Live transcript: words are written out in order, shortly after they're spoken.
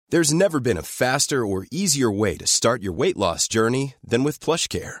There's never been a faster or easier way to start your weight loss journey than with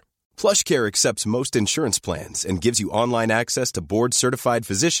PlushCare. PlushCare accepts most insurance plans and gives you online access to board-certified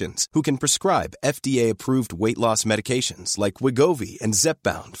physicians who can prescribe FDA-approved weight loss medications like Wegovy and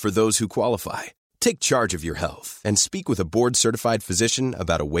Zepbound for those who qualify. Take charge of your health and speak with a board-certified physician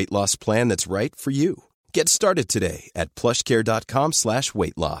about a weight loss plan that's right for you. Get started today at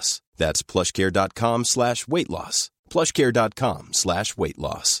plushcare.com/weight loss. That's plushcare.com/weight loss. plushcare.com/weight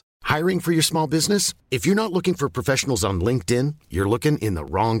loss. Hiring for your small business? If you're not looking for professionals on LinkedIn, you're looking in the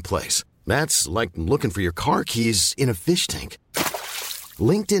wrong place. That's like looking for your car keys in a fish tank.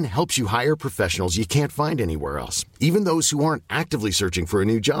 LinkedIn helps you hire professionals you can't find anywhere else, even those who aren't actively searching for a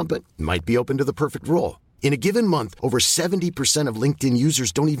new job but might be open to the perfect role. In a given month, over 70% of LinkedIn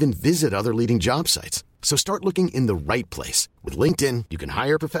users don't even visit other leading job sites. So start looking in the right place. With LinkedIn, you can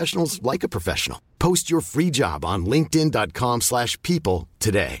hire professionals like a professional. Post your free job on linkedin.com/people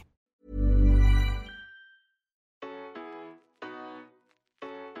today.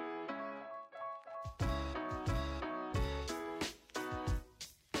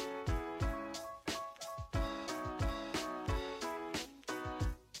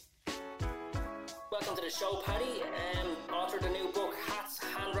 Welcome to the show, Paddy. Authored a new book, Hats,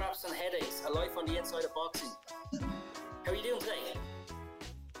 Hand Wraps and Headaches, A Life on the Inside of Boxing. How are you doing today?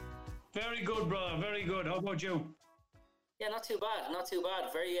 Very good, brother. Very good. How about you? Yeah, not too bad. Not too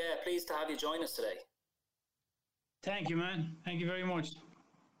bad. Very pleased to have you join us today. Thank you, man. Thank you very much.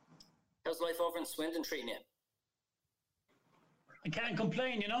 How's life over in Swindon treating you? I can't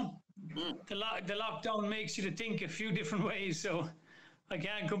complain, you know. The lockdown makes you to think a few different ways, so I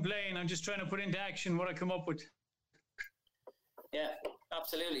can't complain. I'm just trying to put into action what I come up with. Yeah,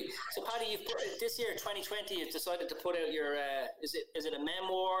 absolutely. So, Paddy, you've put, this year, 2020, you've decided to put out your, is it a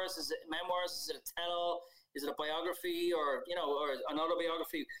memoirs? Is it memoirs? Is it a tell-all? Is it a biography or an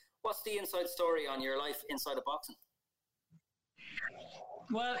autobiography? What's the inside story on your life inside of boxing?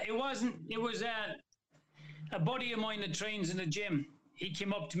 Well, it wasn't. It was a buddy of mine that trains in the gym. He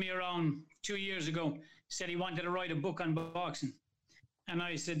came up to me around 2 years ago, said he wanted to write a book on boxing. And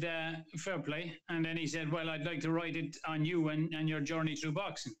I said, fair play. And then he said, well, I'd like to write it on you and your journey through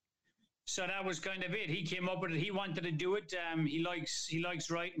boxing. So that was kind of it. He came up with it. He wanted to do it. He likes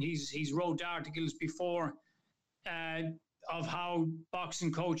writing. He's wrote articles before of how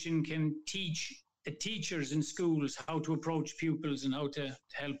boxing coaching can teach the teachers in schools how to approach pupils and how to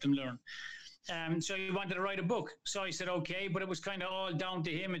help them learn. So he wanted to write a book. So I said, okay, but it was kind of all down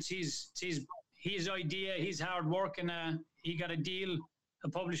to him. It's his idea, his hard work, and he got a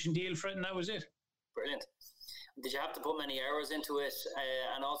publishing deal for it, and that was it. Brilliant. Did you have to put many hours into it?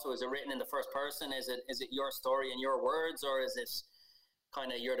 And also, is it written in the first person? Is it your story and your words, or is it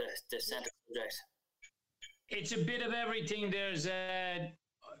kind of you're the center subject? It's a bit of everything. There's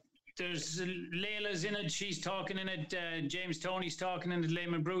Layla's in it. She's talking in it. James Toney's talking in it.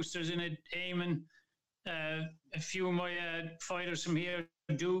 Layman Brewster's in it. Eamon. A few of my fighters from here,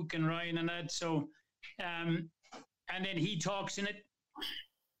 Duke and Ryan and that. So, and then he talks in it.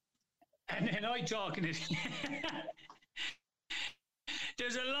 And then I talk in it.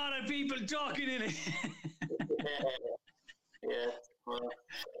 There's a lot of people talking in it. Yeah. Well,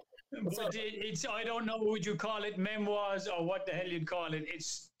 but it's I don't know, would you call it memoirs or what the hell you'd call it?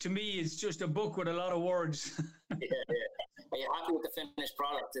 To me, it's just a book with a lot of words. Yeah. Are you happy with the finished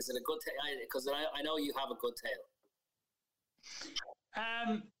product? Is it a good tale? Because I know you have a good tale.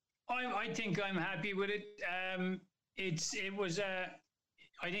 I think I'm happy with it.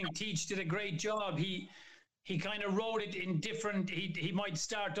 I think Teach did a great job. He kind of wrote it in different. He might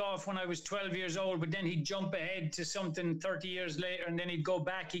start off when I was 12 years old, but then he'd jump ahead to something 30 years later, and then he'd go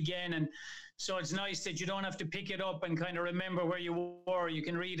back again. And so it's nice that you don't have to pick it up and kind of remember where you were. You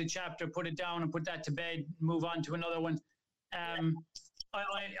can read a chapter, put it down, and put that to bed, move on to another one. I'm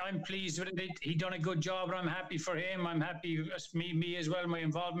pleased with it. He done a good job, and I'm happy for him. I'm happy me as well, my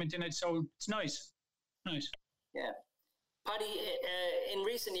involvement in it. So it's nice. Yeah. Paddy, in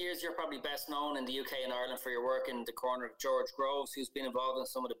recent years, you're probably best known in the UK and Ireland for your work in the corner of George Groves, who's been involved in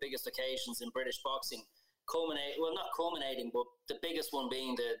some of the biggest occasions in British boxing, not culminating, but the biggest one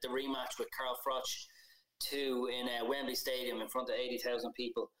being the rematch with Carl Froch in Wembley Stadium in front of 80,000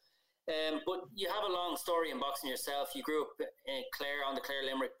 people. But you have a long story in boxing yourself. You grew up in Clare, on the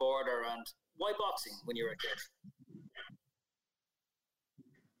Clare-Limerick border, and why boxing when you were a kid?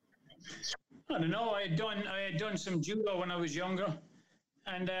 I don't know. I had done some judo when I was younger,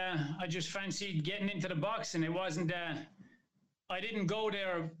 and I just fancied getting into the boxing. It wasn't. I didn't go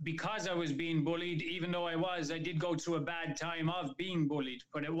there because I was being bullied, even though I did go through a bad time of being bullied.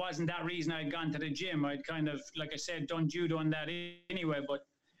 But it wasn't that reason I'd gone to the gym. I'd kind of, like I said, done judo and that anyway. But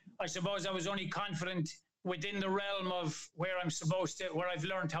I suppose I was only confident within the realm of where I've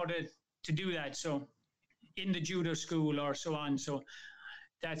learned how to do that. So in the judo school or so on. So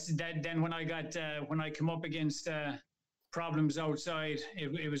that's that. Then when I come up against problems outside,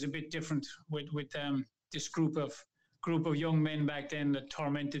 it was a bit different with this group of young men back then that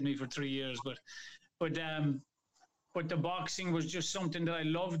tormented me for 3 years. But the boxing was just something that I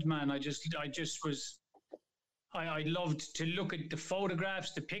loved, man. I loved to look at the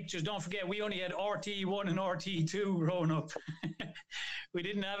photographs, the pictures. Don't forget, we only had RT1 and RT2 growing up. We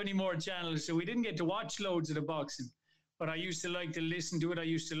didn't have any more channels, so we didn't get to watch loads of the boxing. But I used to like to listen to it. I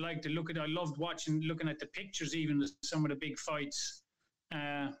used to like to look at it. I loved looking at the pictures, even some of the big fights.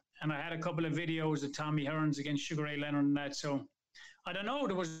 And I had a couple of videos of Tommy Hearns against Sugar Ray Leonard and that. So I don't know.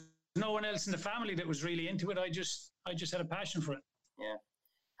 There was no one else in the family that was really into it. I just had a passion for it. Yeah.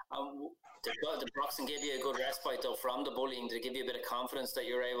 The boxing gave you a good respite, though, from the bullying. Did it give you a bit of confidence that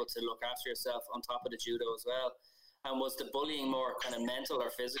you're able to look after yourself on top of the judo as well? And was the bullying more kind of mental or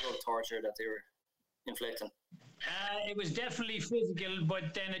physical torture that they were inflicting? It was definitely physical,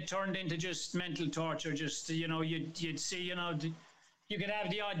 but then it turned into just mental torture. Just, you'd see, you could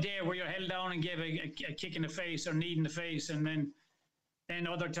have the odd day where you're held down and give a kick in the face or knee in the face. And then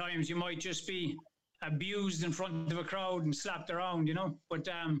other times you might just be abused in front of a crowd and slapped around, But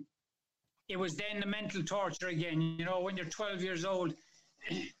it was then the mental torture again, when you're 12 years old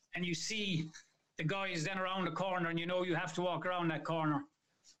and you see the guys then around the corner and you have to walk around that corner.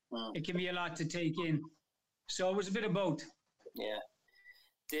 Wow. It can be a lot to take in. So it was a bit of both. Yeah.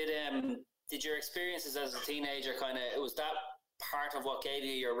 Did your experiences as a teenager was that part of what gave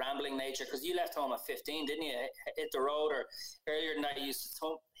you your rambling nature? Because you left home at 15, didn't you? Hit the road, or earlier than that you used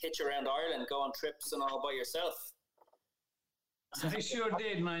to hitch around Ireland, go on trips and all by yourself. I sure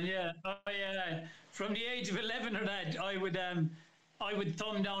did, man. Yeah. From the age of 11 or that, I would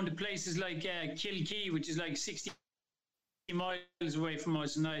thumb down to places like Kilkee, which is like 60 miles away from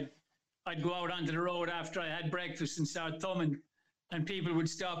us, and I'd go out onto the road after I had breakfast and start thumbing, and people would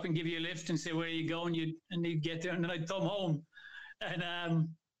stop and give you a lift and say, "Where are you going?" And you'd get there, and then I'd thumb home. And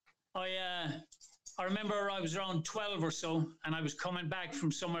I remember I was around 12 or so, and I was coming back from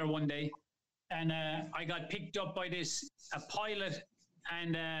somewhere one day, and I got picked up by a pilot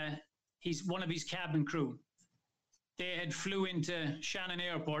and he's one of his cabin crew. They had flew into Shannon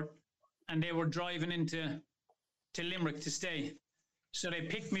Airport, and they were driving into Limerick to stay. So they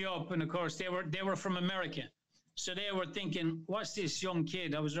picked me up, and of course they were from America. So they were thinking, what's this young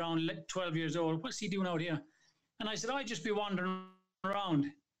kid? I was around 12 years old. What's he doing out here? And I said, I'd just be wandering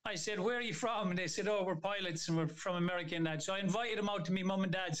around. I said, where are you from? And they said, oh, we're pilots and we're from America and that. So I invited them out to me mum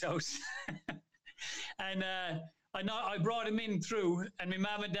and dad's house. And I brought him in through, and my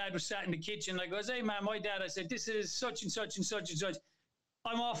mum and dad were sat in the kitchen. I goes, hey, man, my dad, I said, this is such and such and such and such.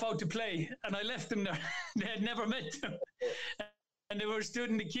 I'm off out to play. And I left them there. They had never met them. And they were stood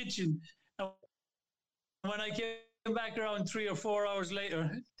in the kitchen. And when I came back around 3 or 4 hours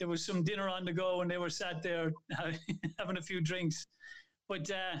later, there was some dinner on the go, and they were sat there having a few drinks. But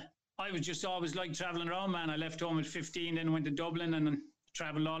I was just always like traveling around, man. I left home at 15, then went to Dublin and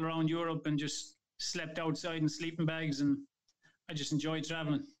traveled all around Europe and just slept outside in sleeping bags, and I just enjoyed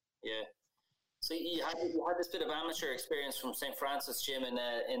traveling. Yeah. So you had this bit of amateur experience from St. Francis Gym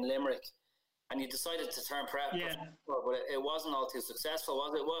in Limerick, and you decided to turn prep. Yeah. But it wasn't all too successful,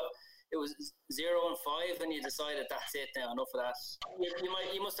 was it? Well, it was 0-5, and you decided that's it now, enough of that.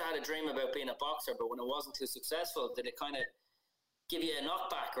 You must have had a dream about being a boxer, but when it wasn't too successful, did it kind of give you a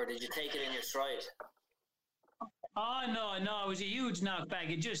knockback, or did you take it in your stride? Oh, no, it was a huge knockback.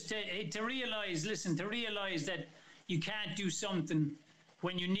 It just to realize that you can't do something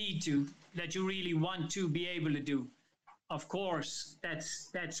when you need to, that you really want to be able to do. Of course,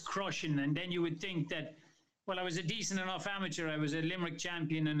 that's crushing. And then you would think that, well, I was a decent enough amateur. I was a Limerick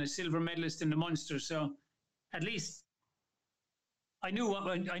champion and a silver medalist in the Munster. So at least I knew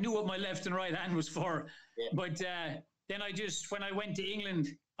what my left and right hand was for. Yeah. But then when I went to England,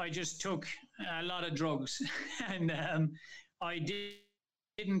 I just took a lot of drugs, and I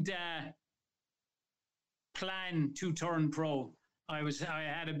didn't plan to turn pro. I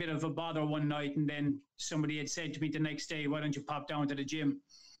had a bit of a bother one night, and then somebody had said to me the next day, "Why don't you pop down to the gym?"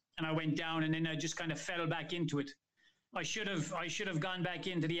 And I went down, and then I just kind of fell back into it. I should have gone back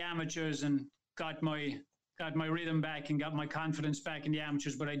into the amateurs and got my rhythm back and got my confidence back in the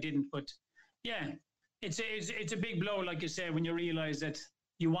amateurs, but I didn't. But yeah, it's a big blow, like you said, when you realize that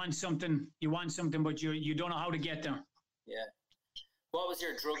you want something, but you don't know how to get there. Yeah. What was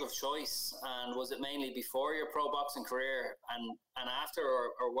your drug of choice, and was it mainly before your pro boxing career and after,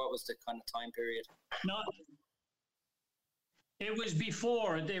 or what was the kind of time period? No, It was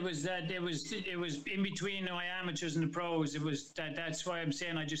before. It was in between my amateurs and the pros. It was that's why I'm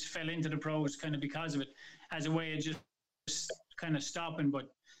saying I just fell into the pros kind of because of it, as a way of just kind of stopping. But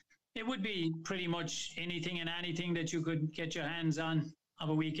it would be pretty much anything and anything that you could get your hands on of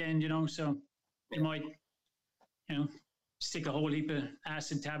a weekend, So you might, stick a whole heap of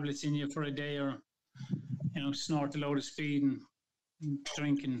acid tablets in you for a day, or snort a load of speed and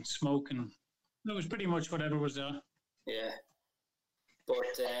drink and smoke, and it was pretty much whatever was there. Yeah. But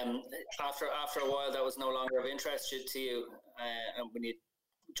after a while, that was no longer of interest to you, and when you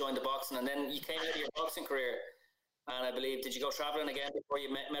joined the boxing, and then you came out of your boxing career, and I believe, did you go travelling again before you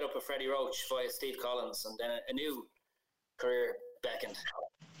met up with Freddie Roach via Steve Collins, and then a new career beckoned?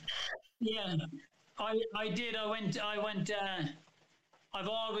 Yeah, I did. I went. I've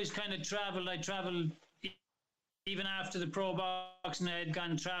always kind of travelled. I travelled even after the pro boxing. I had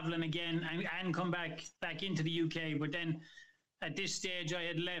gone travelling again and come back into the UK, but then. At this stage, I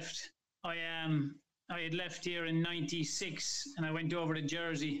had left. I had left here in '96, and I went over to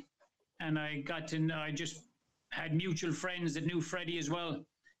Jersey, and I just had mutual friends that knew Freddie as well,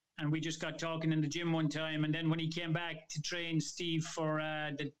 and we just got talking in the gym one time. And then when he came back to train Steve for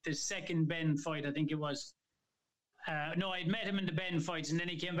the second Ben fight, I think it was. No, I'd met him in the Ben fights, and then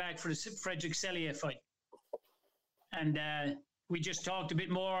he came back for the Frederick Sellier fight, and we just talked a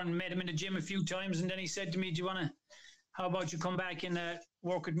bit more and met him in the gym a few times. And then he said to me, "Do you want to? How about you come back and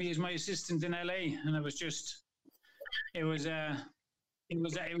work with me as my assistant in LA?" And it was just, it was a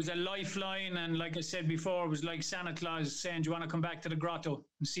lifeline. And like I said before, it was like Santa Claus saying, "Do you want to come back to the grotto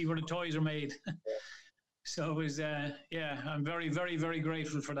and see where the toys are made?" So it was, I'm very, very, very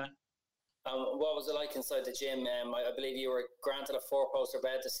grateful for that. What was it like inside the gym? I believe you were granted a 4-poster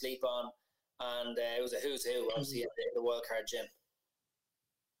bed to sleep on, and it was a who's who, obviously, in the wildcard gym.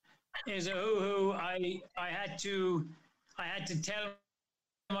 Is a hoo-hoo. I had to tell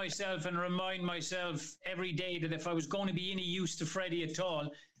myself and remind myself every day that if I was going to be any use to Freddie at all,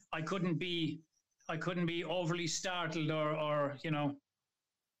 I couldn't be overly startled or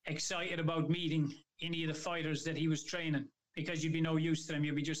excited about meeting any of the fighters that he was training, because you'd be no use to them.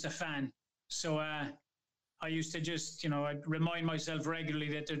 You'd be just a fan. So I used to just I'd remind myself regularly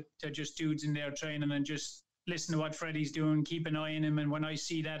that they're just dudes in there training, and just listen to what Freddie's doing, keep an eye on him, and when I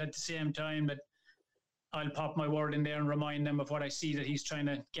see that at the same time, that I'll pop my word in there and remind them of what I see that he's trying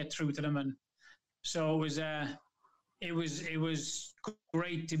to get through to them. And so it was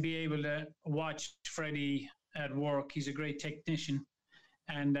great to be able to watch Freddie at work. He's a great technician,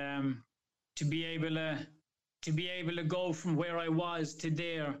 and to be able to go from where I was to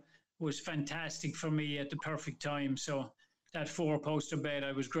there was fantastic for me at the perfect time. So that 4-poster bed,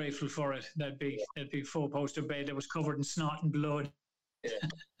 I was grateful for it. That big 4-poster bed that was covered in snot and blood. Yeah,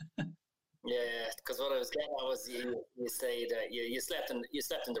 yeah. Because what I was getting at was you say that you slept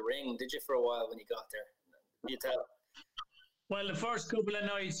in the ring, did you, for a while when you got there? You tell. Well, the first couple of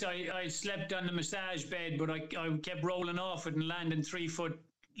nights I slept on the massage bed, but I kept rolling off it and landing 3 foot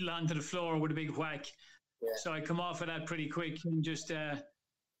onto the floor with a big whack. Yeah. So I come off of that pretty quick and just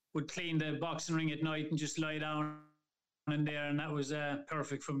would clean the boxing ring at night and just lie down in there, and that was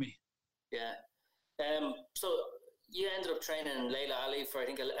perfect for me. Yeah. So you ended up training Layla Ali for, I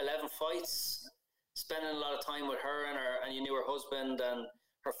think, 11 fights, spending a lot of time with her, and you knew her husband and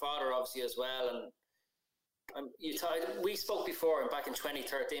her father obviously as well. And we spoke before, back in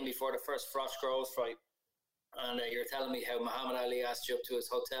 2013, before the first Frost Groves fight, and you were telling me how Muhammad Ali asked you up to his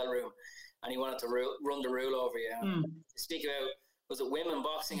hotel room and he wanted to run the rule over you. Speak about, was it women,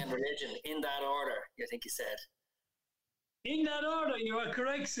 boxing and religion, in that order, I think you said? In that order, you are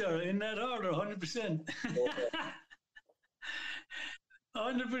correct, sir. In that order, 100%.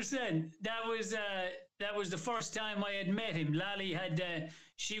 100%. That was the first time I had met him. Lally had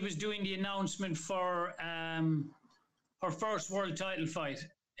she was doing the announcement for her first world title fight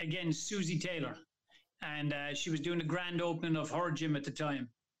against Susie Taylor, and she was doing the grand opening of her gym at the time,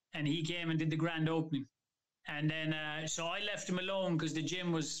 and he came and did the grand opening, and then so I left him alone because the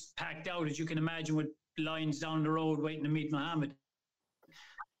gym was packed out, as you can imagine, with lines down the road waiting to meet Muhammad.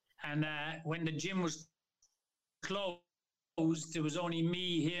 And when the gym was closed, there was only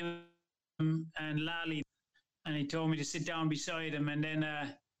me, him, and Lally, and he told me to sit down beside him. And then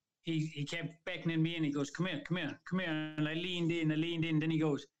he kept beckoning me, and he goes, come here. And I leaned in. Then he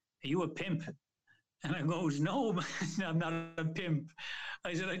goes, "Are you a pimp?" And I goes, "No, I'm not a pimp."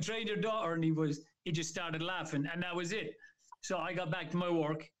 I said, "I trained your daughter." And he just started laughing, and that was it. So I got back to my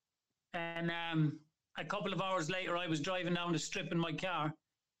work, and a couple of hours later, I was driving down the strip in my car,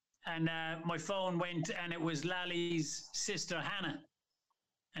 and my phone went, and it was Lally's sister, Hannah.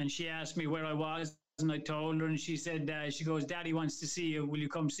 And she asked me where I was, I told her, and she said, she goes, Daddy wants to see you. Will you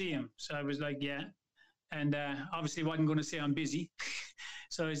come see him? So I was like, yeah. And obviously wasn't going to say I'm busy.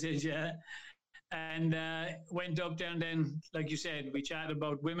 So I said, yeah. And went up there, and then, like you said, we chatted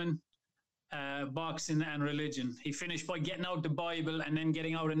about women, boxing and religion. He finished by getting out the Bible and then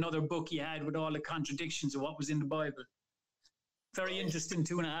getting out another book he had with all the contradictions of what was in the Bible. Very interesting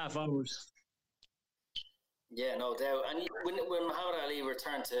 2.5 hours. Yeah, no doubt. And when Muhammad Ali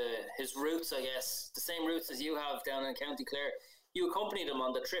returned to his roots, I guess, the same roots as you have down in County Clare, you accompanied him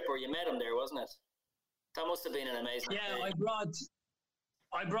on the trip, or you met him there, wasn't it? That must have been an amazing day.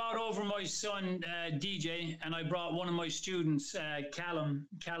 I brought over my son, DJ, and I brought one of my students, Callum.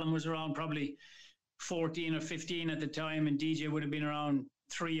 Callum was around probably 14 or 15 at the time, and DJ would have been around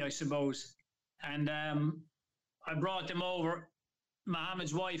 3, I suppose. And I brought them over.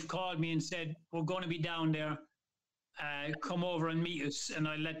 Muhammad's wife called me and said, we're going to be down there. Come over and meet us. And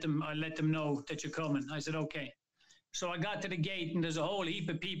I let them know that you're coming. I said, okay. So I got to the gate, and there's a whole heap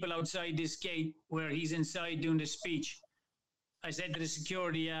of people outside this gate where he's inside doing the speech. I said to the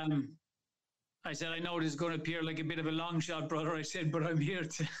security, I said, I know this is going to appear like a bit of a long shot, brother. I said, but I'm here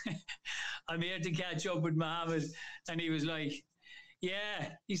to catch up with Muhammad. And he was like, yeah.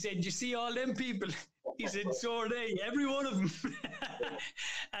 He said, you see all them people? He said, so are they, every one of them.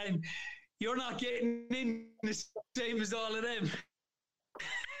 And you're not getting in the same as all of them.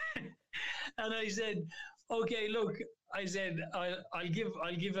 And I said, okay, look, I said, I'll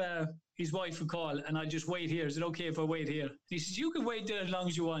give his wife a call, and I'll just wait here. Is it okay if I wait here? He says, you can wait there as long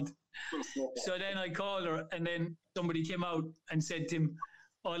as you want. So then I called her, and then somebody came out and said to him,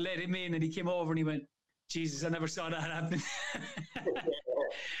 I'll let him in. And he came over and he went, Jesus, I never saw that happen.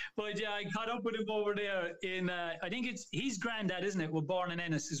 But yeah, I caught up with him over there in, I think he's granddad, isn't it? We're born in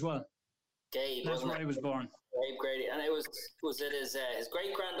Ennis as well. Gabe, that's where I was born. Gabe Grady. And it was it his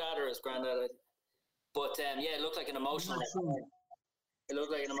great-granddad or his granddad? But yeah, it looked like an emotional time. It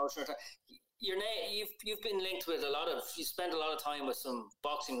looked like an emotional time. Your name, you've been linked with you spent a lot of time with some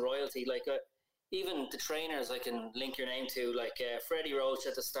boxing royalty, like even the trainers I can link your name to, like Freddie Roach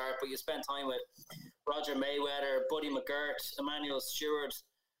at the start, but you spent time with Roger Mayweather, Buddy McGirt, Emmanuel Stewart,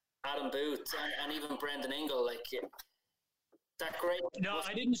 Adam Booth, and even Brendan Ingle. Like that great. No,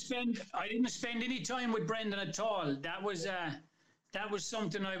 I didn't spend any time with Brendan at all. That was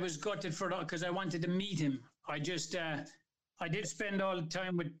something I was gutted for, because I wanted to meet him. I did spend all the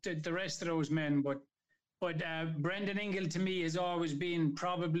time with the rest of those men, but Brendan Ingle to me has always been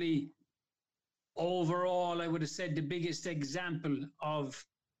probably overall, I would have said, the biggest example of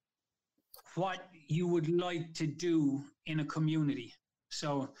what you would like to do in a community.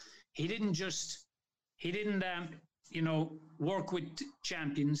 So he didn't work with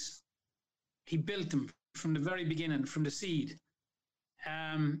champions. He built them from the very beginning, from the seed.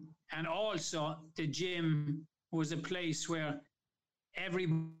 And also the gym was a place where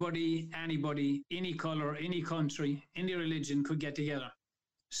everybody, anybody, any color, any country, any religion could get together.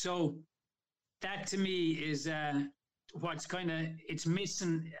 So that to me is what's it's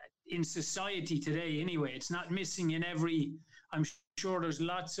missing in society today anyway. It's not missing in I'm sure there's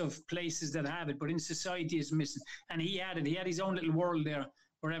lots of places that have it, but in society it's missing. And he had it. He had his own little world there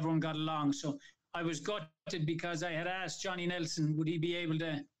where everyone got along. So I was gutted because I had asked Johnny Nelson, would he be able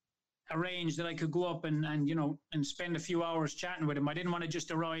to arrange that I could go up and spend a few hours chatting with him. I didn't want to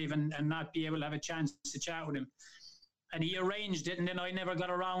just arrive and not be able to have a chance to chat with him. And he arranged it, and then I never got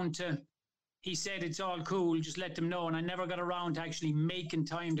around to, he said, it's all cool, just let them know. And I never got around to actually making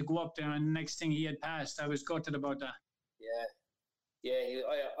time to go up there. And the next thing he had passed, I was gutted about that. Yeah.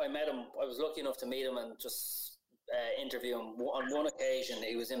 I met him. I was lucky enough to meet him and just interview him on one occasion.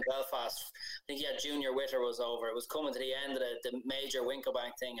 He was in Belfast. I think he had Junior Witter was over. It was coming to the end of the major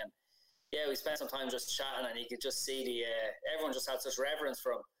Wincobank thing. And yeah, we spent some time just chatting, and he could just see everyone just had such reverence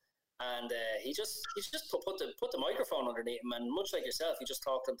for him. And he just put the microphone underneath him, and much like yourself, he just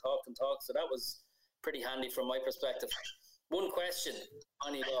talked and talked and talked. So that was pretty handy from my perspective. One question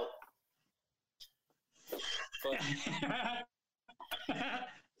on you go.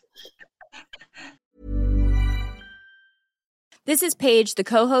 This is Paige, the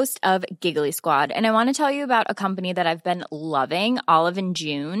co-host of Giggly Squad, and I want to tell you about a company that I've been loving, Olive &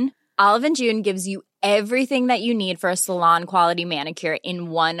 June. Olive & June gives you everything that you need for a salon-quality manicure in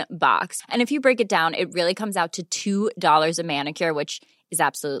one box. And if you break it down, it really comes out to $2 a manicure, which is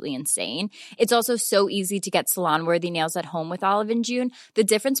absolutely insane. It's also so easy to get salon-worthy nails at home with Olive & June. The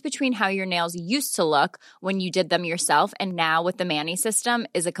difference between how your nails used to look when you did them yourself and now with the Mani system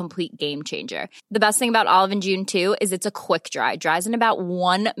is a complete game changer. The best thing about Olive & June, too, is it's a quick dry. Dries in about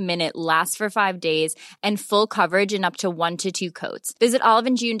 1 minute, lasts for 5 days, and full coverage in up to 1 to 2 coats. Visit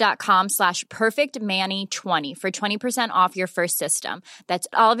oliveandjune.com/perfectmani20 for 20% off your first system. That's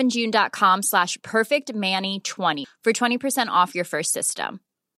oliveandjune.com/perfectmani20 for 20% off your first system.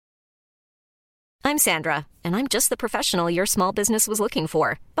 I'm Sandra, and I'm just the professional your small business was looking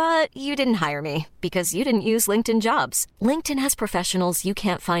for. But you didn't hire me because you didn't use LinkedIn Jobs. LinkedIn has professionals you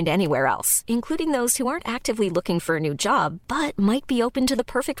can't find anywhere else, including those who aren't actively looking for a new job, but might be open to the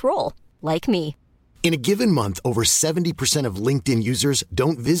perfect role, like me. In a given month, over 70% of LinkedIn users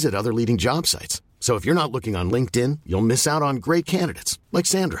don't visit other leading job sites. So if you're not looking on LinkedIn, you'll miss out on great candidates like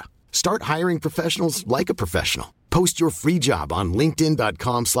Sandra. Start hiring professionals like a professional. Post your free job on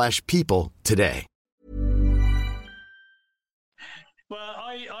linkedin.com/people today. Well,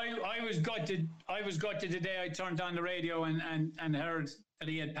 I was gutted. I was gutted the day I turned on the radio and heard that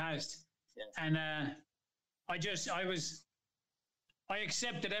he had passed. Yeah. And I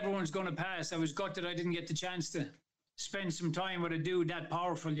accepted everyone's going to pass. I was gutted I didn't get the chance to spend some time with a dude that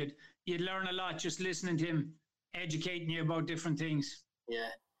powerful. You'd learn a lot just listening to him, educating you about different things. Yeah.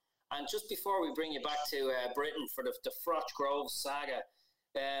 And just before we bring you back to Britain for the Froch Grove saga,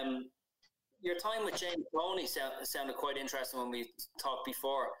 your time with James Toney sounded quite interesting when we talked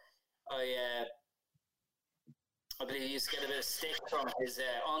before. I believe he used to get a bit of stick from his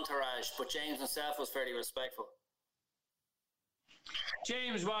entourage, but James himself was fairly respectful.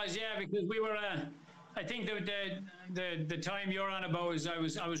 James was, yeah, because we were. I think the time you're on about is I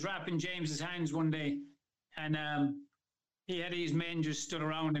was wrapping James's hands one day, and he had these men just stood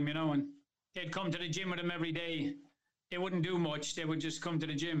around him, and they'd come to the gym with him every day. They wouldn't do much. They would just come to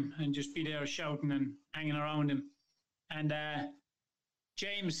the gym and just be there shouting and hanging around him. And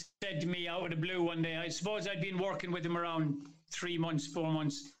James said to me out of the blue one day, I suppose I'd been working with him around 3 months, 4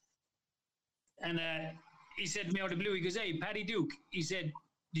 months. And he said to me out of the blue, he goes, "Hey, Paddy Duke," he said,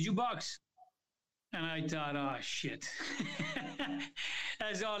 "did you box?" And I thought, oh, shit.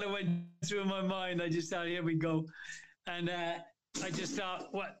 That's all that went through my mind. I just thought, here we go. And I just thought,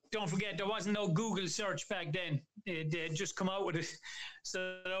 don't forget, there wasn't no Google search back then. It had just come out with it.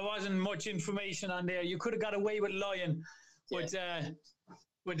 So there wasn't much information on there. You could have got away with lying. Yeah.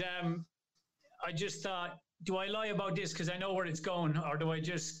 But I just thought, do I lie about this because I know where it's going, or do I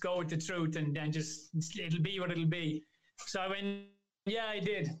just go with the truth and just, it'll be what it'll be? So I went, yeah, I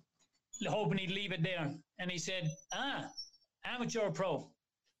did, hoping he'd leave it there. And he said, amateur or pro?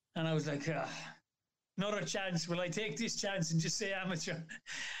 And I was like, another chance. Will I take this chance and just say amateur?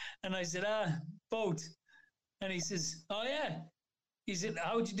 And I said, both. And he says, oh, yeah. He said,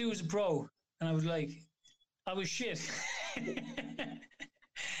 how'd you do as a pro? And I was like, I was shit.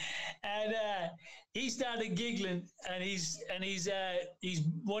 And he started giggling, and he's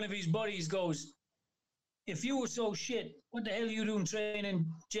one of his buddies goes, if you were so shit, what the hell are you doing training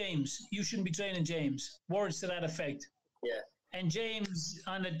James? You shouldn't be training James. Words to that effect. Yeah. And James,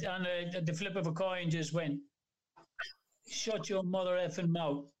 on the flip of a coin, just went, shut your mother effing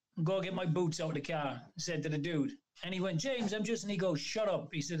mouth and go get my boots out of the car, said to the dude. And he went, James, and he goes, shut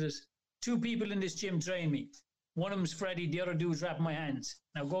up. He said, there's 2 people in this gym train me. One of them's Freddie, the other dude's wrapping my hands.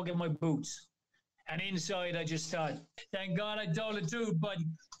 Now go get my boots. And inside, I just thought, thank God I told the truth. But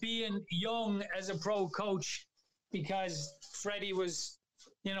being young as a pro coach, because Freddie was,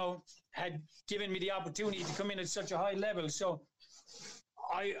 had given me the opportunity to come in at such a high level. So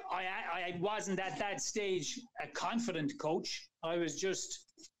I wasn't at that stage a confident coach. I was just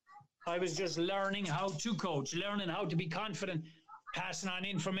learning how to coach, learning how to be confident, passing on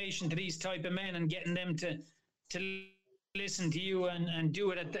information to these type of men and getting them to listen to you and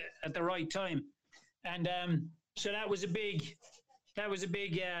do it at the right time. And so that was a big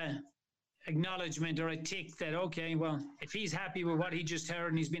acknowledgement, or a tick that, okay, well, if he's happy with what he just heard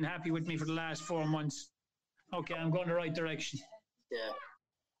and he's been happy with me for the last 4 months, okay, I'm going the right direction. Yeah.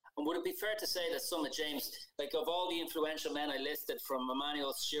 And would it be fair to say that some of James, like of all the influential men I listed, from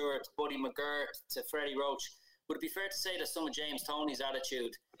Emmanuel Stewart, Buddy McGirt to Freddie Roach, would it be fair to say that some of James Toney's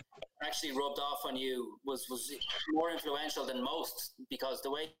attitude actually rubbed off on you was more influential than most, because the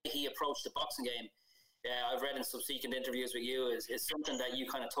way he approached the boxing game, I've read in subsequent interviews with you, is something that you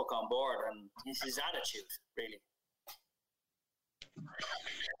kind of took on board, and his attitude, really.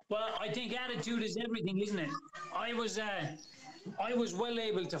 Well, I think attitude is everything, isn't it? I was well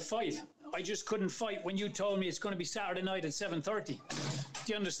able to fight. I just couldn't fight when you told me it's going to be Saturday night at 7:30. Do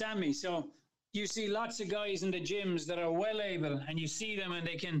you understand me? So you see lots of guys in the gyms that are well able, and you see them and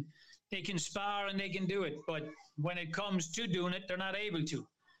they can spar and they can do it. But when it comes to doing it, they're not able to.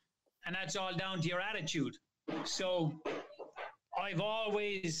 And that's all down to your attitude. So I've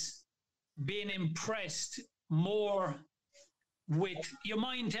always been impressed more with your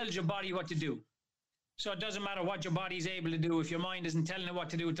mind tells your body what to do. So it doesn't matter what your body's able to do if your mind isn't telling it what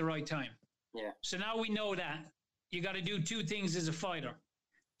to do at the right time. Yeah. So now we know that you got to do two things as a fighter.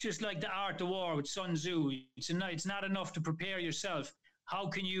 Just like the art of war with Sun Tzu, it's not enough to prepare yourself. How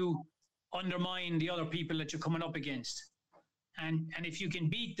can you undermine the other people that you're coming up against? And if you can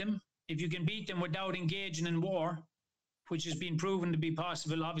beat them, without engaging in war, which has been proven to be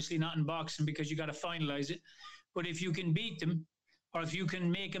possible, obviously not in boxing because you got to finalize it. But if you can beat them, or if you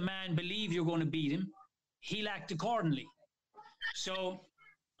can make a man believe you're going to beat him, he'll act accordingly. So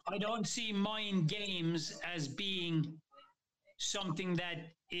I don't see mind games as being something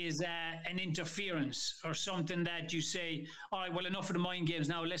that is an interference or something that you say, all right, well, enough of the mind games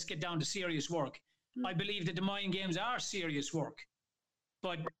now, let's get down to serious work. I believe that the mind games are serious work,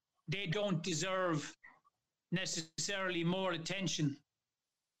 but they don't deserve necessarily more attention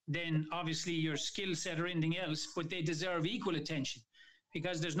than obviously your skill set or anything else, but they deserve equal attention,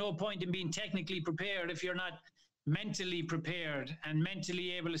 because there's no point in being technically prepared if you're not mentally prepared and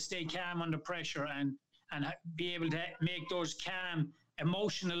mentally able to stay calm under pressure and be able to make those calm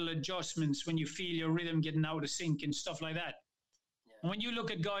emotional adjustments when you feel your rhythm getting out of sync and stuff like that. Yeah. When you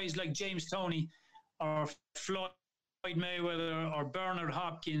look at guys like James Toney or Floyd Mayweather or Bernard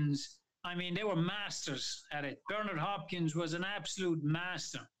Hopkins, I mean, they were masters at it. Bernard Hopkins was an absolute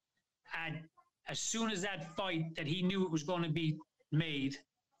master at, as soon as that fight that he knew it was going to be made,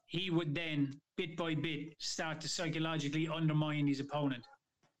 he would then, bit by bit, start to psychologically undermine his opponent.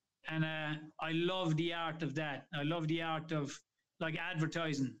 And I love the art of that. I love the art of, like,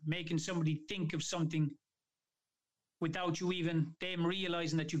 advertising, making somebody think of something without you even them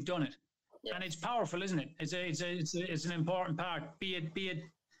realizing that you've done it. Yeah. And it's powerful, isn't it? It's an important part. Be it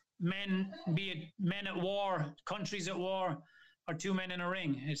men at war, countries at war, or two men in a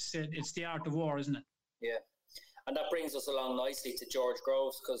ring. It's the art of war, isn't it? Yeah, and that brings us along nicely to George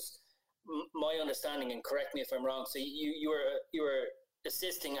Groves, because my understanding, and correct me if I'm wrong, so you were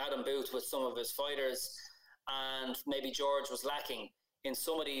assisting Adam Booth with some of his fighters, and maybe George was lacking in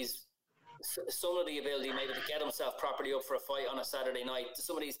some of the ability maybe to get himself properly up for a fight on a Saturday night.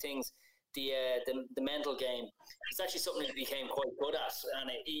 Some of these things, the mental game, it's actually something he became quite good at, and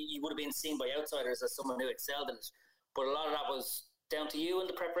he would have been seen by outsiders as someone who excelled in it. But a lot of that was down to you and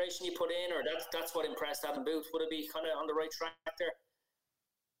the preparation you put in, or that's what impressed Adam Booth. Would it be kind of on the right track there?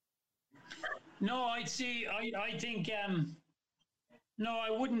 No, I think no, I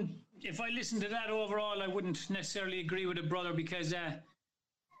wouldn't. If I listened to that overall, I wouldn't necessarily agree with it, brother, because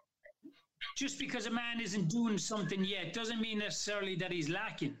just because a man isn't doing something yet doesn't mean necessarily that he's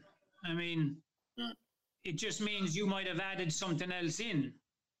lacking. I mean, it just means you might have added something else in.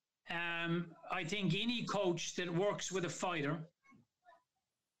 I think any coach that works with a fighter,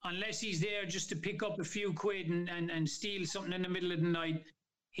 unless he's there just to pick up a few quid and steal something in the middle of the night,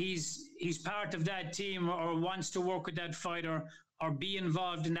 he's part of that team or wants to work with that fighter or be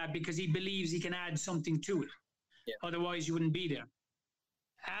involved in that because he believes he can add something to it. Yeah. Otherwise, you wouldn't be there.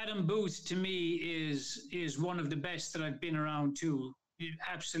 Adam Booth, to me, is one of the best that I've been around too.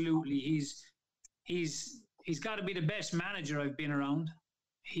 Absolutely. He's got to be the best manager I've been around.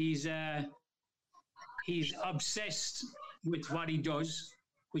 He's obsessed with what he does,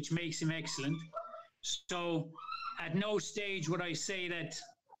 which makes him excellent. So at no stage would I say that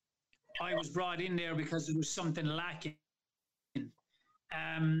I was brought in there because there was something lacking.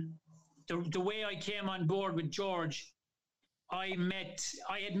 The way I came on board with George, I had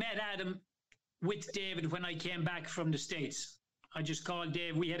met Adam with David when I came back from the States. I just called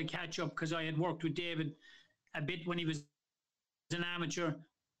Dave. We had a catch up because I had worked with David a bit when he was an amateur.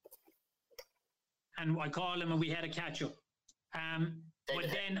 And I called him and we had a catch up. But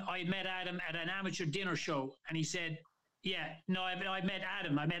then I met Adam at an amateur dinner show, and he said, I met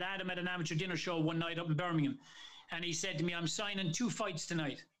Adam. I met Adam at an amateur dinner show one night up in Birmingham. And he said to me, I'm signing 2 fights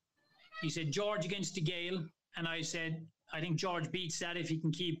tonight. He said, George against DeGale. And I said, I think George beats that if he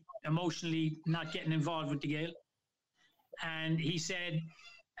can keep emotionally not getting involved with DeGale. And he said,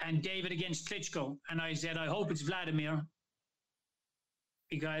 and David against Klitschko. And I said, I hope it's Vladimir,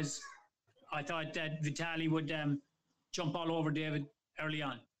 because I thought that Vitaly would jump all over David early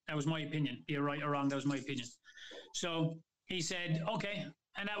on. That was my opinion. Be it right or wrong, that was my opinion. So he said, okay.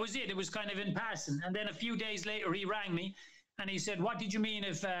 And that was it. It was kind of in passing. And then a few days later, he rang me and he said, what did you mean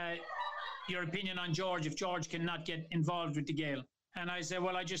if your opinion on George, if George cannot get involved with DeGale? And I said,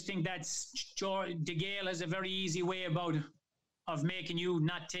 well, I just think that's De Gale has a very easy way of making you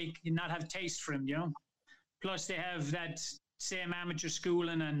not have taste for him, you know. Plus they have that same amateur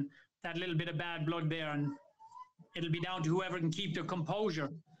schooling and that little bit of bad blood there, and it'll be down to whoever can keep their composure.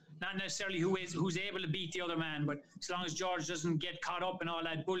 Not necessarily who's able to beat the other man, but as long as George doesn't get caught up in all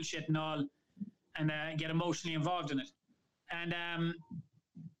that bullshit and all, and get emotionally involved in it. And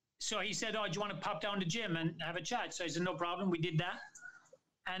so he said, "Oh, do you want to pop down to the gym and have a chat?" So I said, "No problem." We did that.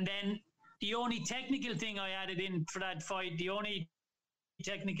 And then the only technical thing I added in for that fight, the only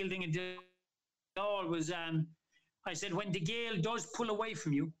technical thing it did all was, I said, when De Gale does pull away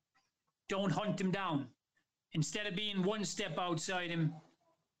from you, don't hunt him down. Instead of being one step outside him,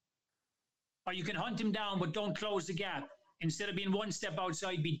 or you can hunt him down, but don't close the gap. Instead of being one step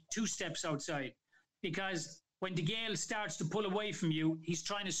outside, be 2 steps outside. Because when De Gale starts to pull away from you, he's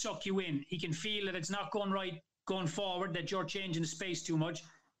trying to suck you in. He can feel that it's not going right going forward, that you're changing the space too much,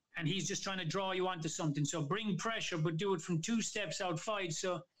 and he's just trying to draw you onto something. So bring pressure, but do it from 2 steps outside,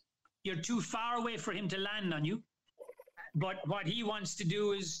 so you're too far away for him to land on you. But what he wants to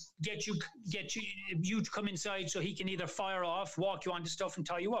do is get you to come inside so he can either fire off, walk you onto stuff, and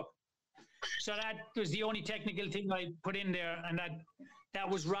tie you up. So that was the only technical thing I put in there, and that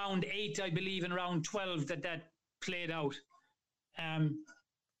was round 8, I believe, and round 12 that played out.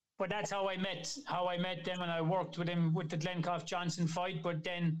 But that's how I met them, and I worked with him with the Glencoff Johnson fight. But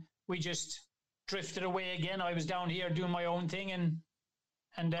then we just drifted away again. I was down here doing my own thing,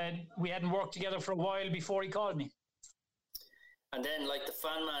 and we hadn't worked together for a while before he called me. And then, like the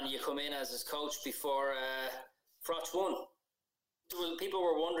fan man, you come in as his coach before Froch won. People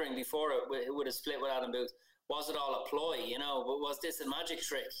were wondering before it would have split with Adam Booth. Was it all a ploy, you know? Was this a magic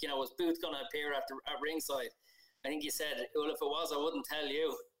trick? You know, was Booth going to appear at ringside? I think you said, well, if it was, I wouldn't tell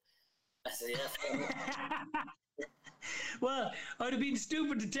you. I said, yeah. Well, I'd have been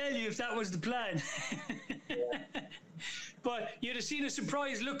stupid to tell you if that was the plan. Yeah. But you'd have seen a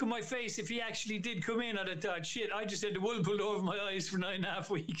surprised look on my face if he actually did come in. I'd have thought, shit, I just had the wool pulled over my eyes for 9.5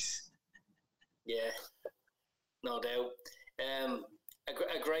 weeks. Yeah, no doubt.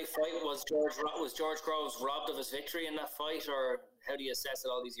 A great fight. Was George Groves robbed of his victory in that fight, or how do you assess it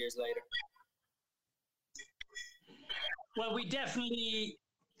all these years later? Well,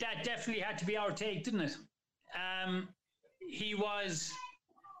 that definitely had to be our take, didn't it?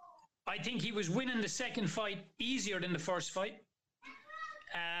 I think he was winning the second fight easier than the first fight.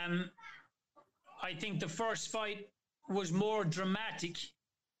 I think the first fight was more dramatic.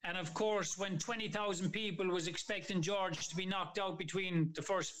 And of course, when 20,000 people was expecting George to be knocked out between the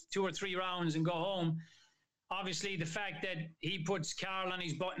first 2 or 3 rounds and go home, obviously the fact that he puts Carl on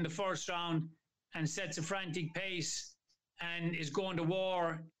his butt in the first round and sets a frantic pace and is going to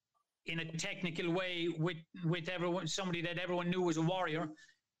war in a technical way with everyone, somebody that everyone knew was a warrior,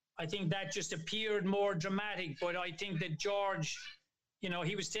 I think that just appeared more dramatic. But I think that George, you know,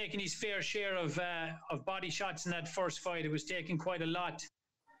 he was taking his fair share of body shots in that first fight. It was taking quite a lot.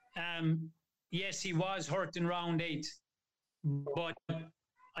 Yes, he was hurt in round 8, but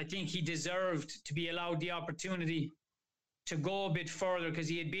I think he deserved to be allowed the opportunity to go a bit further because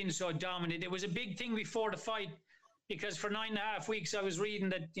he had been so dominant. It was a big thing before the fight because for 9.5 weeks I was reading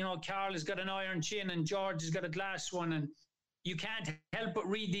that, you know, Carl has got an iron chin and George has got a glass one, and you can't help but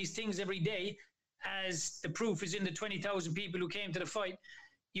read these things every day, as the proof is in the 20,000 people who came to the fight.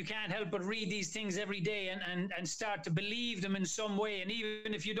 You can't help but read these things every day and start to believe them in some way. And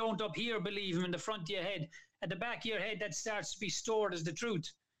even if you don't up here believe them in the front of your head, at the back of your head, that starts to be stored as the truth.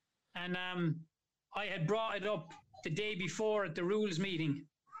 And I had brought it up the day before at the rules meeting.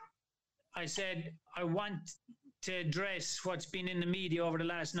 I said, I want to address what's been in the media over the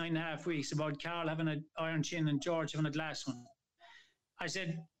last 9.5 weeks about Carl having an iron chin and George having a glass one. I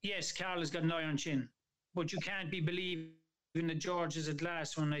said, yes, Carl has got an iron chin, but you can't be believing that George is a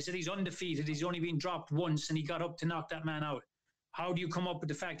glass one. I said, he's undefeated. He's only been dropped once and he got up to knock that man out. How do you come up with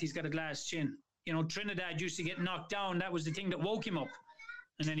the fact he's got a glass chin? You know, Trinidad used to get knocked down. That was the thing that woke him up.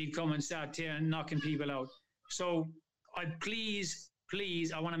 And then he'd come and start knocking people out. So please,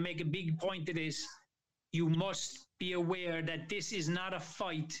 I want to make a big point to this. You must be aware that this is not a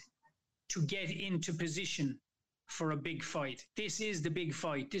fight to get into position for a big fight. This is the big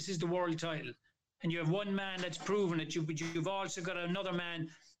fight. This is the world title. And you have one man that's proven it, but you've also got another man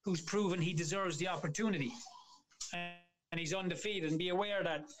who's proven he deserves the opportunity. And he's undefeated, and be aware of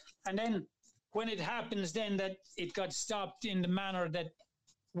that. And then when it happens then that it got stopped in the manner that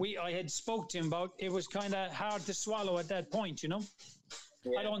I had spoke to him about, it was kind of hard to swallow at that point, you know?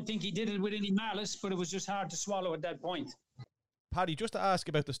 Yeah. I don't think he did it with any malice, but it was just hard to swallow at that point. Paddy, just to ask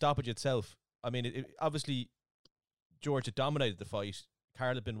about the stoppage itself, I mean, obviously George had dominated the fight.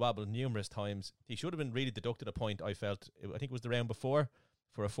 Carl had been wobbled numerous times. He should have been really deducted a point, I felt. I think it was the round before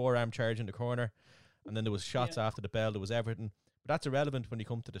for a forearm charge in the corner. And then there was shots after the bell. There was everything. But that's irrelevant when you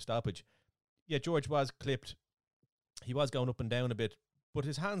come to the stoppage. Yeah, George was clipped. He was going up and down a bit. But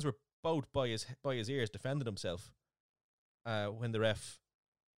his hands were both by his ears, defending himself when the ref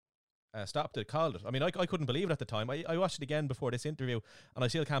stopped it, called it. I mean, I couldn't believe it at the time. I watched it again before this interview, and I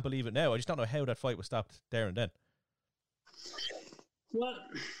still can't believe it now. I just don't know how that fight was stopped there and then. Well,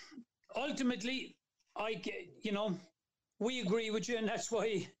 ultimately, we agree with you, and that's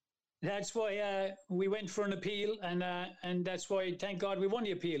why we went for an appeal, and that's why, thank God, we won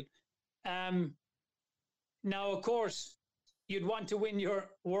the appeal. Now, of course, you'd want to win your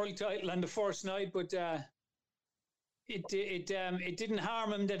world title on the first night, but it didn't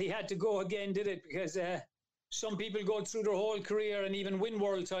harm him that he had to go again, did it? Because some people go through their whole career and even win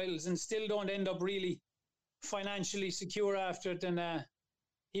world titles and still don't end up really financially secure after it. And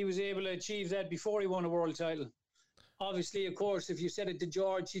he was able to achieve that before he won a world title. Obviously, of course, if you said it to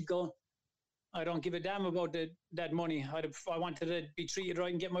George, he'd go, I don't give a damn about that money. I wanted to be treated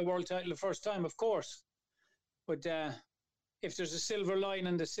right and get my world title the first time, of course. But if there's a silver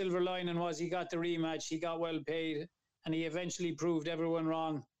lining, the silver lining was he got the rematch, he got well paid, and he eventually proved everyone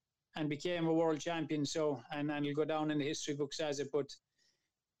wrong and became a world champion. So, and he'll go down in the history books as it. But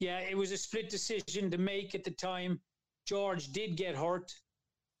yeah, it was a split decision to make at the time. George did get hurt.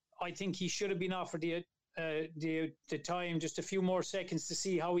 I think he should have been offered the time, just a few more seconds to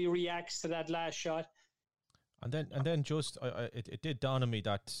see how he reacts to that last shot. And then just it did dawn on me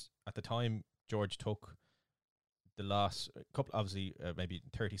that at the time George took the loss, a couple, obviously maybe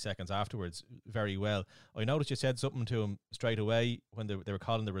 30 seconds afterwards, very well. I noticed you said something to him straight away when they were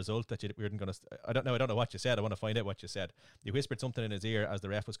calling the result that you weren't going to. I don't know what you said. I want to find out what you said. You whispered something in his ear as the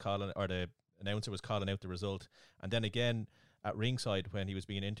ref was calling, or the announcer was calling out the result, and then again at ringside when he was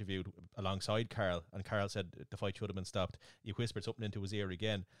being interviewed alongside Carl, and Carl said the fight should have been stopped. You whispered something into his ear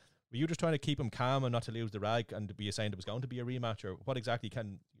again. Were you just trying to keep him calm and not to lose the rag, and were you saying there was going to be a rematch, or what exactly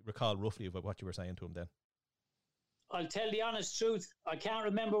can you recall roughly about what you were saying to him then? I'll tell the honest truth. I can't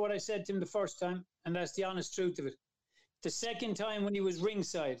remember what I said to him the first time, and that's the honest truth of it. The second time when he was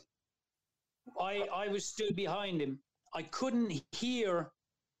ringside, I was still behind him. I couldn't hear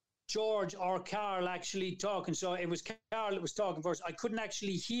George or Carl actually talking, so it was Carl that was talking first. I couldn't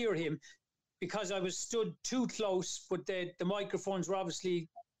actually hear him because I was stood too close, but the microphones were obviously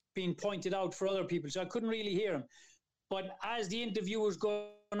being pointed out for other people, so I couldn't really hear him. But as the interview was going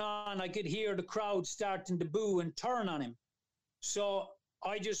on, I could hear the crowd starting to boo and turn on him. So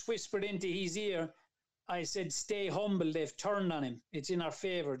I just whispered into his ear. I said, stay humble. They've turned on him. It's in our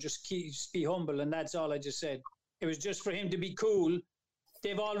favor. Just be humble. And that's all I just said. It was just for him to be cool.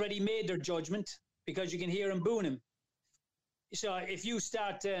 They've already made their judgment because you can hear him booing him. So if you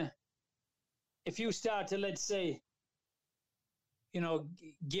start to, let's say,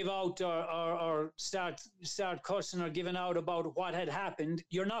 give out or start cussing or giving out about what had happened,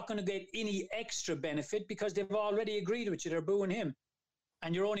 you're not going to get any extra benefit because they've already agreed with you. They're booing him.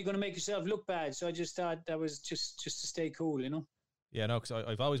 And you're only going to make yourself look bad. So I just thought that was just to stay cool, Yeah, no, because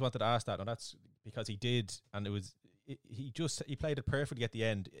I've always wanted to ask that, and that's because he did, and he played it perfectly at the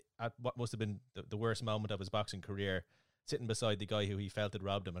end, at what must have been the worst moment of his boxing career, sitting beside the guy who he felt had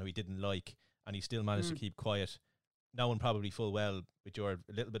robbed him and who he didn't like, and he still managed to keep quiet, knowing probably full well with your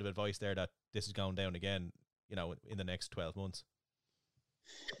little bit of advice there that this is going down again, in the next 12 months.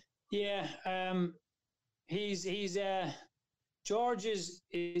 Yeah, George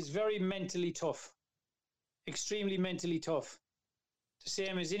is very mentally tough, extremely mentally tough. The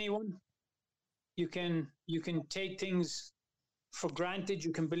same as anyone. You can take things for granted.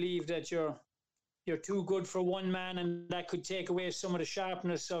 You can believe that you're too good for one man, and that could take away some of the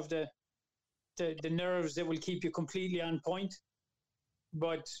sharpness of the nerves that will keep you completely on point.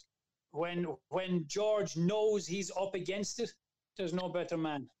 But when George knows he's up against it, there's no better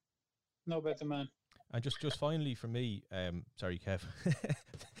man. No better man. And just finally for me, sorry, Kev.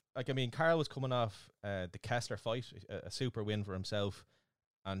 Carl was coming off the Kessler fight, a super win for himself.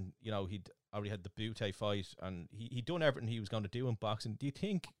 And, he'd already had the Butte fight, and he'd done everything he was going to do in boxing. Do you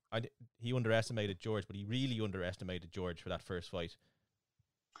think he underestimated George, but he really underestimated George for that first fight?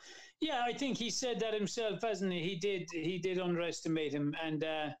 Yeah, I think he said that himself, hasn't he? He did underestimate him, and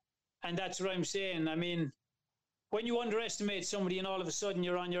that's what I'm saying. I mean, when you underestimate somebody and all of a sudden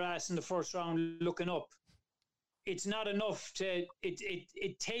you're on your ass in the first round looking up, it's not enough to.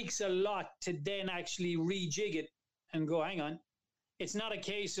 It takes a lot to then actually rejig it and go, hang on. It's not a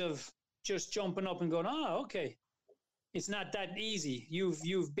case of just jumping up and going, okay. It's not that easy.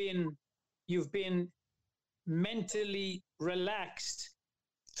 You've been mentally relaxed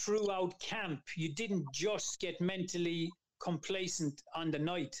throughout camp. You didn't just get mentally complacent on the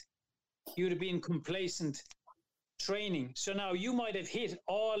night. You'd have been complacent training. So now you might have hit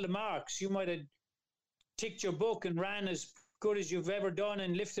all the marks. You might have ticked your book and ran as good as you've ever done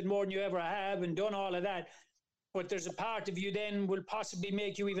and lifted more than you ever have and done all of that. But there's a part of you then will possibly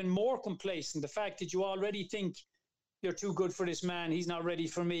make you even more complacent. The fact that you already think you're too good for this man, he's not ready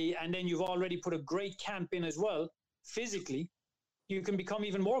for me, and then you've already put a great camp in as well, physically, you can become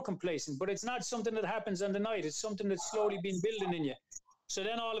even more complacent. But it's not something that happens on the night. It's something that's slowly been building in you. So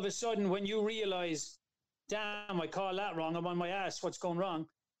then all of a sudden, when you realize, damn, I call that wrong, I'm on my ass, what's going wrong?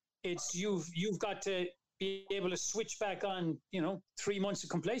 It's you've got to be able to switch back on, 3 months of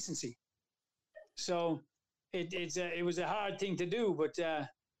complacency. So it was a hard thing to do, but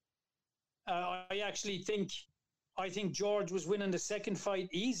I actually think George was winning the second fight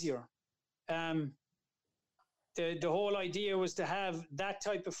easier. The whole idea was to have that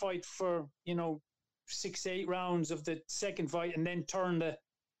type of fight for 6 to 8 rounds of the second fight, and then turn the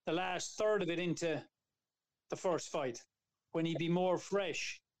last third of it into the first fight when he'd be more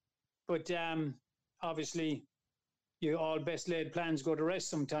fresh. But obviously, all best laid plans go to rest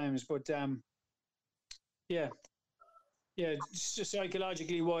sometimes. But just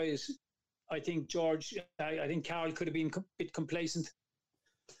psychologically wise, I think I think Carl could have been a bit complacent.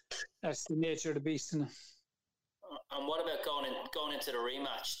 That's the nature of the beast. And what about going into the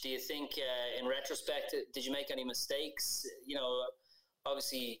rematch? Do you think, in retrospect, did you make any mistakes?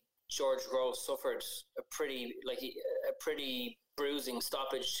 Obviously George Groves suffered a pretty bruising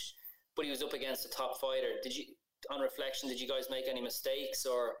stoppage, but he was up against a top fighter. On reflection, did you guys make any mistakes,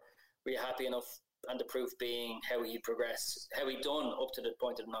 or were you happy enough? And the proof being how he progressed, how he done up to the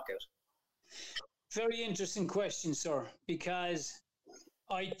point of the knockout. Very interesting question, sir, because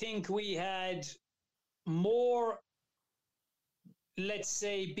I think we had more, let's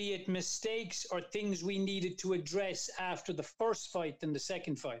say, be it mistakes or things we needed to address after the first fight than the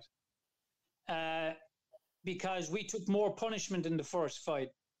second fight. Because we took more punishment in the first fight.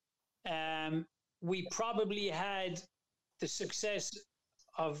 We probably had the success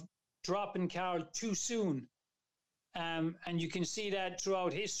of dropping Carl too soon. And you can see that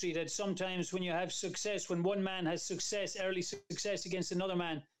throughout history, that sometimes when you have success, when one man has early success against another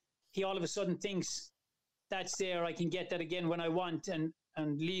man, he all of a sudden thinks, that's there, I can get that again when I want, and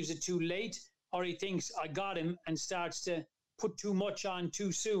leaves it too late. Or he thinks, I got him, and starts to put too much on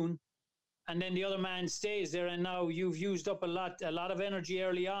too soon. And then the other man stays there, and now you've used up a lot of energy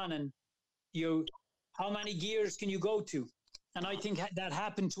early on, and how many gears can you go to? And I think that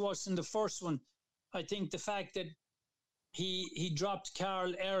happened to us in the first one. I think the fact that he dropped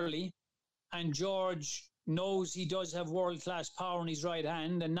Carl early, and George knows he does have world-class power in his right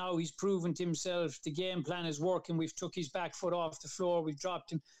hand, and now he's proven to himself the game plan is working. We've took his back foot off the floor. We've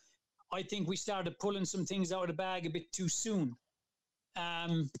dropped him. I think we started pulling some things out of the bag a bit too soon.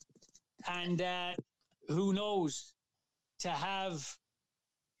 Who knows,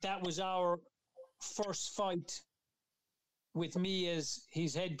 that was our first fight with me as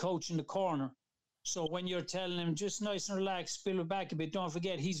his head coach in the corner. So when you're telling him, just nice and relaxed, spill it back a bit, don't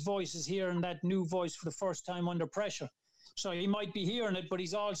forget his voice is hearing that new voice for the first time under pressure. So he might be hearing it, but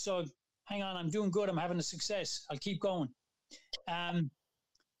he's also, hang on, I'm doing good, I'm having a success, I'll keep going.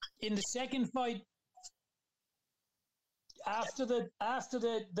 In the second fight, after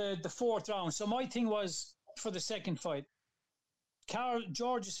the fourth round, so my thing was, for the second fight,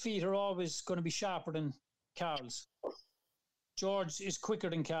 George's feet are always going to be sharper than Carl's. George is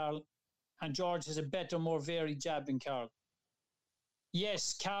quicker than Carl, and George has a better, more varied jab than Carl.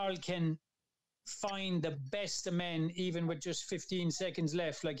 Yes, Carl can find the best of men, even with just 15 seconds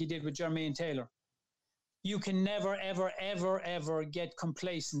left, like he did with Jermaine Taylor. You can never, ever, ever, ever get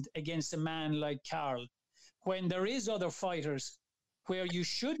complacent against a man like Carl. When there is other fighters where you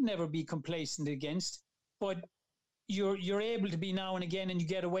should never be complacent against, but you're able to be now and again, and you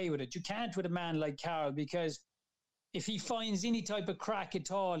get away with it. You can't with a man like Carl, because if he finds any type of crack at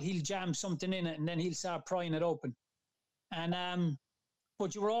all, he'll jam something in it, and then he'll start prying it open. And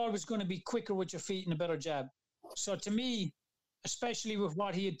but you were always going to be quicker with your feet and a better jab. So to me, especially with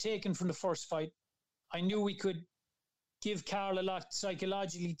what he had taken from the first fight, I knew we could give Carl a lot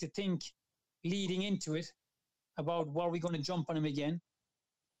psychologically to think leading into it about were we going to jump on him again.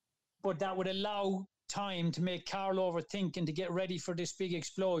 But that would allow time to make Carl overthink and to get ready for this big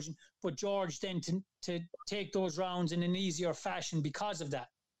explosion. But George then to take those rounds in an easier fashion because of that.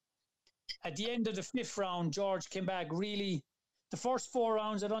 At the end of the fifth round, George came back really. The first 4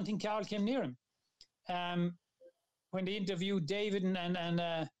 rounds, I don't think Carl came near him. When they interviewed David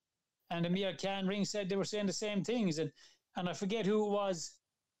and And Amir Khan ring said they were saying the same things. And I forget who it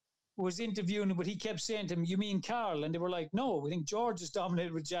was interviewing him, but he kept saying to him, "You mean Carl?" And they were like, "No, we think George is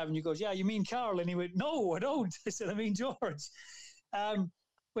dominated with jab." And he goes, "Yeah, you mean Carl?" And he went, "No, I don't." I said, "I mean George."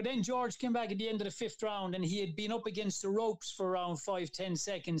 But then George came back at the end of the fifth round, and he had been up against the ropes for around 5-10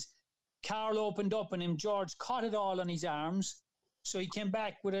 seconds. Carl opened up on him. George caught it all on his arms. So he came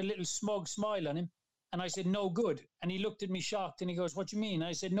back with a little smug smile on him. And I said, "No good." And he looked at me shocked, and he goes, "What you mean?"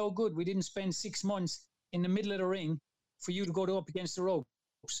 I said, "No good. We didn't spend 6 months in the middle of the ring for you to go up against the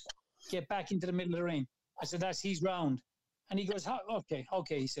ropes. Get back into the middle of the ring." I said, "That's his round." And he goes, "Okay."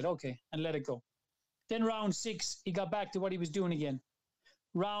 He said, "Okay," and let it go. Then round 6, he got back to what he was doing again.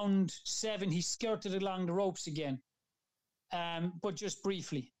 Round 7, he skirted along the ropes again, but just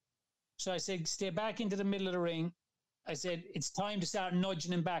briefly. So I said, "Stay back into the middle of the ring." I said, "It's time to start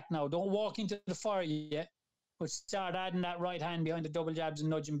nudging him back now. Don't walk into the fire yet, but start adding that right hand behind the double jabs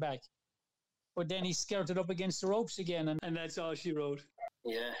and nudge him back." But then he skirted up against the ropes again, and that's all she wrote.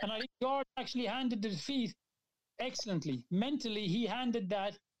 Yeah. And I think George actually handled the defeat excellently. Mentally, he handled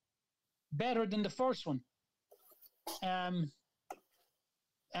that better than the first one.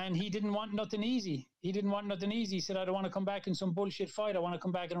 And he didn't want nothing easy. He said, "I don't want to come back in some bullshit fight. I want to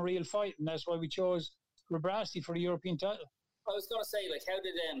come back in a real fight." And that's why we chose Rebrasti for the European title. I was going to say, like, how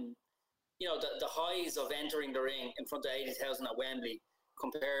did the highs of entering the ring in front of 80,000 at Wembley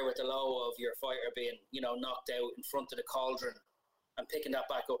compare with the low of your fighter being, knocked out in front of the cauldron and picking that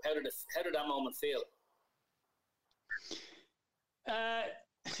back up? How did that moment feel?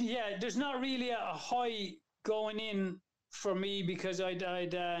 Yeah, there's not really a high going in for me, because I'd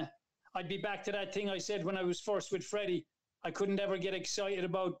be back to that thing I said when I was first with Freddie. I couldn't ever get excited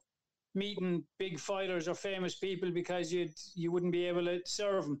about meeting big fighters or famous people because you wouldn't be able to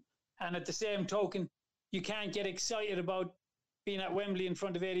serve them. And at the same token, you can't get excited about being at Wembley in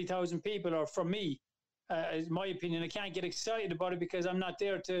front of 80,000 people. Or for me, in my opinion, I can't get excited about it because I'm not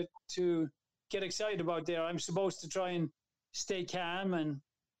there to get excited about there. I'm supposed to try and stay calm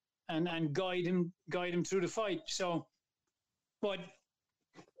and guide him through the fight. So, but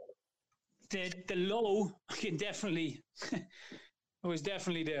the low definitely was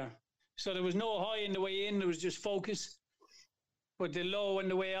definitely there. So there was no high in the way in. There was just focus. But the low on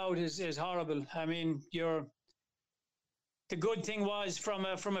the way out is horrible. I mean, the good thing was from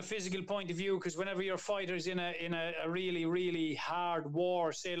a physical point of view, because whenever your fighter's in a really, really hard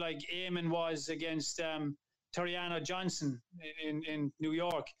war, say like Eamon was against Toriano Johnson in New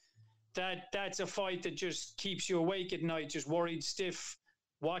York, that's a fight that just keeps you awake at night, just worried stiff,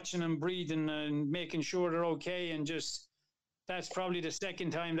 watching them breathing and making sure they're okay. And just, that's probably the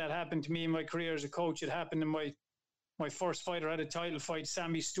second time that happened to me in my career as a coach. It happened in my first fight. I had a title fight,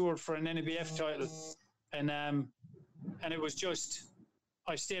 Sammy Stewart, for an NABF title. And it was just,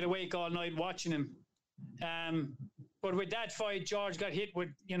 I stayed awake all night watching him. But with that fight, George got hit with,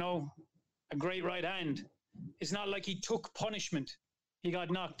 a great right hand. It's not like he took punishment. He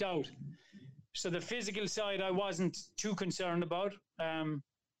got knocked out. So the physical side, I wasn't too concerned about.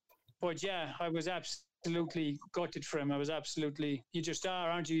 But yeah, I was absolutely gutted for him. You just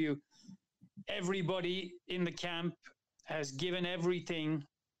are, aren't you? Everybody in the camp has given everything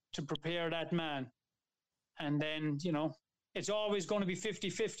to prepare that man. And then, it's always going to be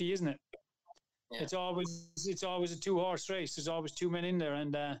 50-50, isn't it? Yeah. It's always a 2-horse race. There's always 2 men in there.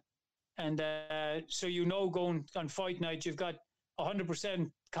 And so, going on fight night, you've got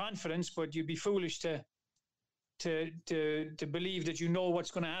 100% confidence, but you'd be foolish to believe that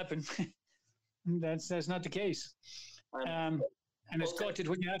what's going to happen. That's not the case. And it's gutted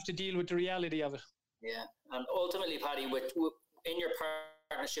when you have to deal with the reality of it. Yeah, and ultimately, Paddy, in your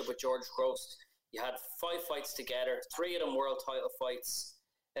partnership with George Groves, you had 5 fights together, 3 of them world title fights,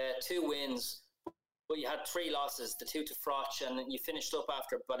 2 wins, but you had 3 losses, the 2 to Froch, and you finished up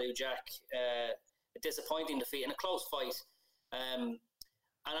after Badou Jack, a disappointing defeat in a close fight. And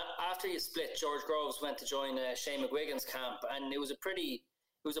after you split, George Groves went to join Shane McGuigan's camp, and it was a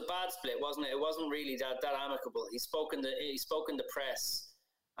bad split, wasn't it? It wasn't really that amicable. He spoke in the press,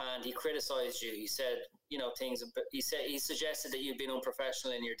 and he criticised you. He said, things. He suggested that you've been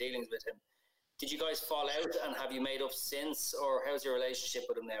unprofessional in your dealings with him. Did you guys fall out, and have you made up since, or how's your relationship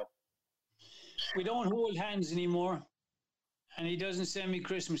with him now? We don't hold hands anymore, and he doesn't send me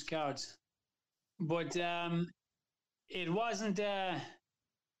Christmas cards. But it wasn't a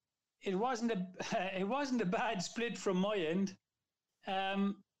bad split from my end.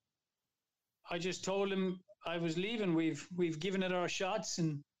 I just told him I was leaving. We've given it our shots,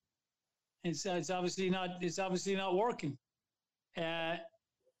 and it's obviously not working.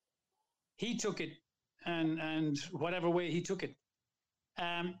 He took it, and whatever way he took it.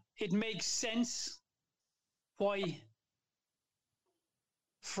 It makes sense why,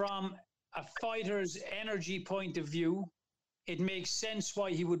 from a fighter's energy point of view, it makes sense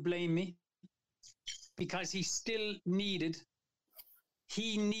why he would blame me, because he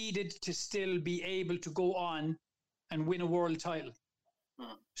needed to still be able to go on and win a world title.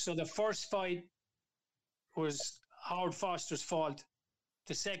 So the first fight was Howard Foster's fault.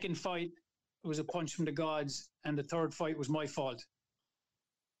 The second fight was a punch from the gods, and the third fight was my fault.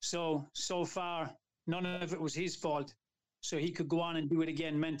 So far, none of it was his fault, so he could go on and do it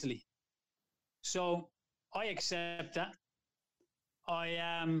again mentally. So I accept that.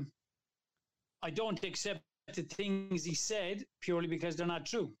 I don't accept the things he said purely because they're not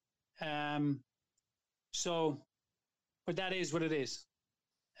true. But that is what it is.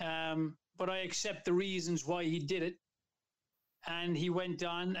 But I accept the reasons why he did it. And he went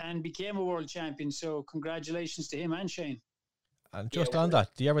on and became a world champion. So congratulations to him and Shane. And just on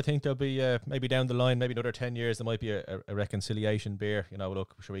that, do you ever think there'll be maybe down the line, maybe another 10 years, there might be a reconciliation beer? You know,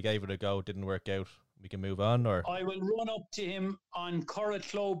 look, sure, we gave it a go, didn't work out, we can move on? Or I will run up to him on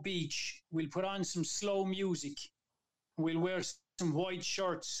Corraclough Beach. We'll put on some slow music. We'll wear some white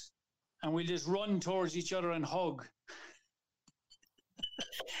shirts, and we'll just run towards each other and hug.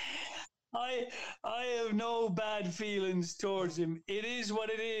 I have no bad feelings towards him. It is what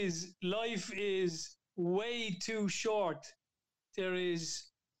it is. Life is way too short. There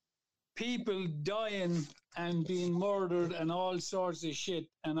is people dying and being murdered and all sorts of shit,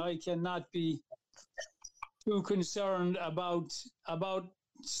 and I cannot be too concerned about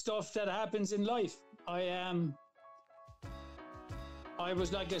stuff that happens in life. It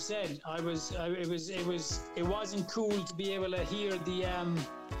wasn't cool to be able to hear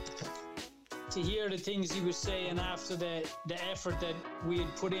the things he was saying after the effort that we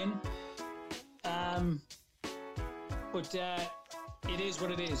had put in. But it is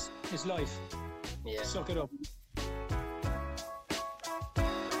what it is. It's life. Yeah. Suck it up.